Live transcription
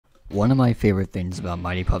One of my favorite things about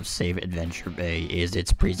Mighty Pups Save Adventure Bay is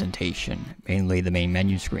its presentation, mainly the main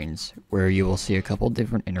menu screens, where you will see a couple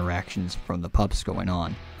different interactions from the pups going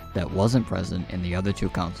on that wasn't present in the other two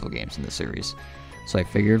console games in the series. So I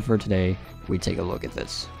figured for today, we'd take a look at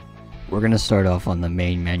this. We're going to start off on the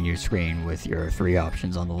main menu screen with your three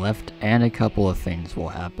options on the left, and a couple of things will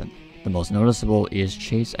happen. The most noticeable is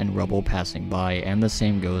Chase and Rubble passing by, and the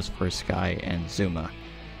same goes for Sky and Zuma.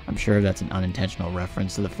 I'm sure that's an unintentional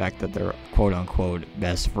reference to the fact that they're quote-unquote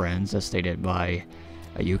best friends, as stated by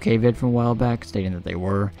a UK vid from a while back stating that they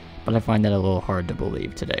were, but I find that a little hard to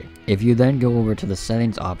believe today. If you then go over to the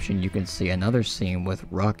settings option, you can see another scene with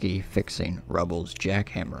Rocky fixing Rubble's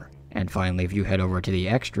jackhammer. And finally, if you head over to the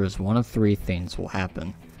extras, one of three things will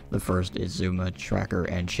happen. The first is Zuma, Tracker,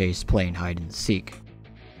 and Chase playing hide and seek.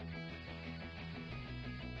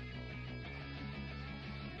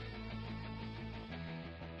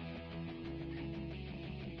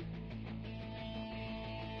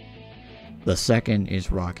 The second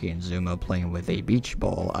is Rocky and Zuma playing with a beach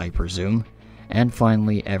ball, I presume. And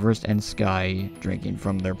finally, Everest and Sky drinking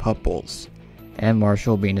from their pup bowls. And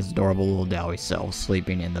Marshall being his adorable little Dowie self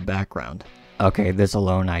sleeping in the background. Okay, this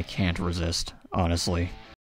alone I can't resist, honestly.